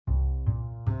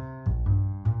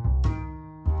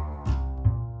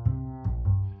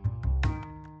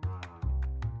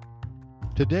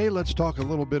Today, let's talk a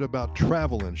little bit about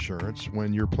travel insurance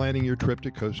when you're planning your trip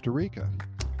to Costa Rica.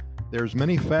 There's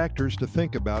many factors to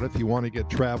think about if you want to get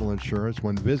travel insurance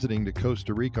when visiting to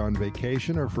Costa Rica on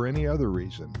vacation or for any other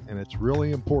reason, and it's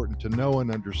really important to know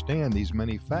and understand these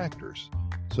many factors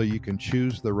so you can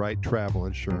choose the right travel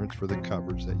insurance for the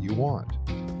coverage that you want.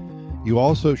 You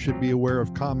also should be aware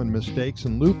of common mistakes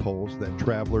and loopholes that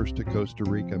travelers to Costa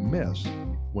Rica miss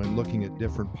when looking at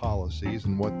different policies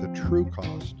and what the true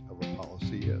cost of a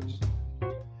policy is.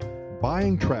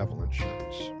 Buying travel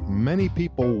insurance. Many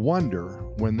people wonder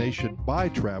when they should buy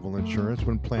travel insurance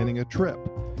when planning a trip,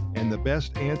 and the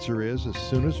best answer is as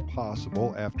soon as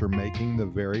possible after making the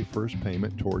very first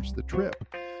payment towards the trip.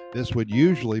 This would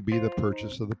usually be the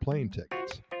purchase of the plane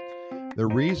tickets. The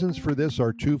reasons for this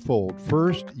are twofold.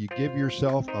 First, you give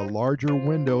yourself a larger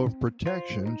window of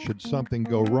protection should something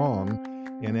go wrong.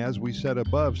 And as we said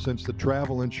above, since the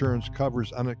travel insurance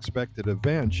covers unexpected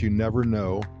events, you never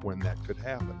know when that could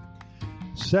happen.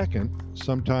 Second,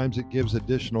 sometimes it gives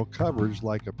additional coverage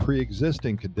like a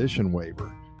pre-existing condition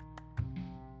waiver.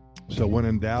 So when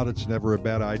in doubt, it's never a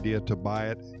bad idea to buy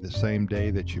it the same day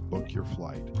that you book your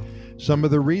flight. Some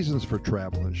of the reasons for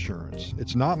travel insurance.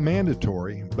 It's not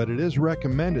mandatory, but it is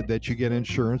recommended that you get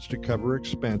insurance to cover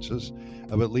expenses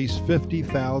of at least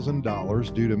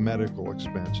 $50,000 due to medical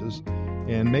expenses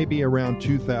and maybe around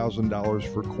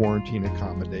 $2,000 for quarantine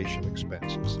accommodation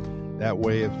expenses. That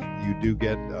way, if you do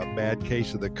get a bad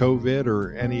case of the COVID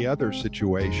or any other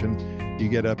situation, you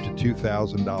get up to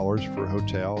 $2,000 for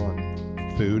hotel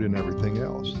and food and everything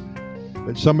else.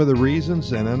 But some of the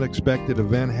reasons: an unexpected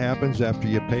event happens after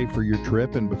you pay for your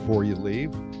trip and before you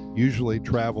leave. Usually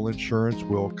travel insurance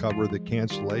will cover the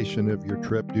cancellation of your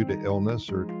trip due to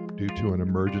illness or due to an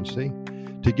emergency.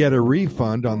 To get a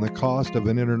refund on the cost of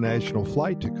an international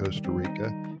flight to Costa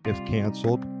Rica if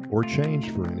canceled or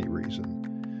changed for any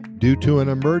reason. Due to an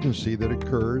emergency that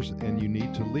occurs and you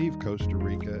need to leave Costa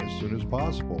Rica as soon as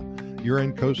possible. You're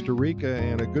in Costa Rica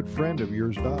and a good friend of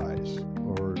yours dies,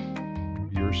 or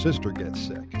your sister gets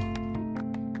sick.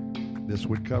 This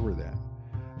would cover that.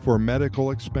 For medical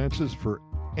expenses, for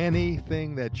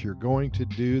anything that you're going to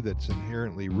do that's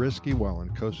inherently risky while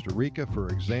in Costa Rica, for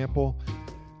example,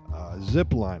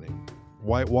 zip lining,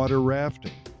 whitewater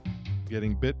rafting,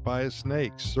 getting bit by a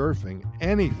snake, surfing,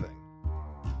 anything.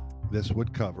 This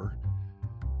would cover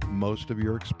most of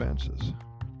your expenses.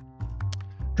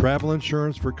 Travel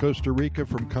insurance for Costa Rica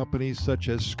from companies such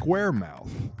as Squaremouth.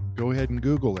 Go ahead and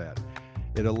Google that.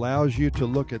 It allows you to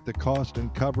look at the cost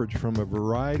and coverage from a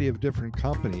variety of different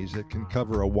companies that can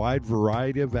cover a wide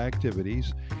variety of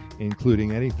activities,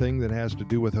 including anything that has to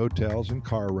do with hotels and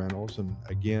car rentals, and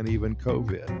again, even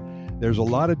COVID. There's a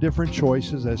lot of different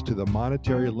choices as to the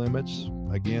monetary limits.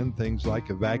 Again, things like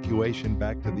evacuation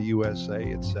back to the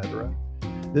USA, etc.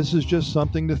 This is just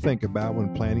something to think about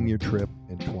when planning your trip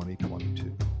in 2020.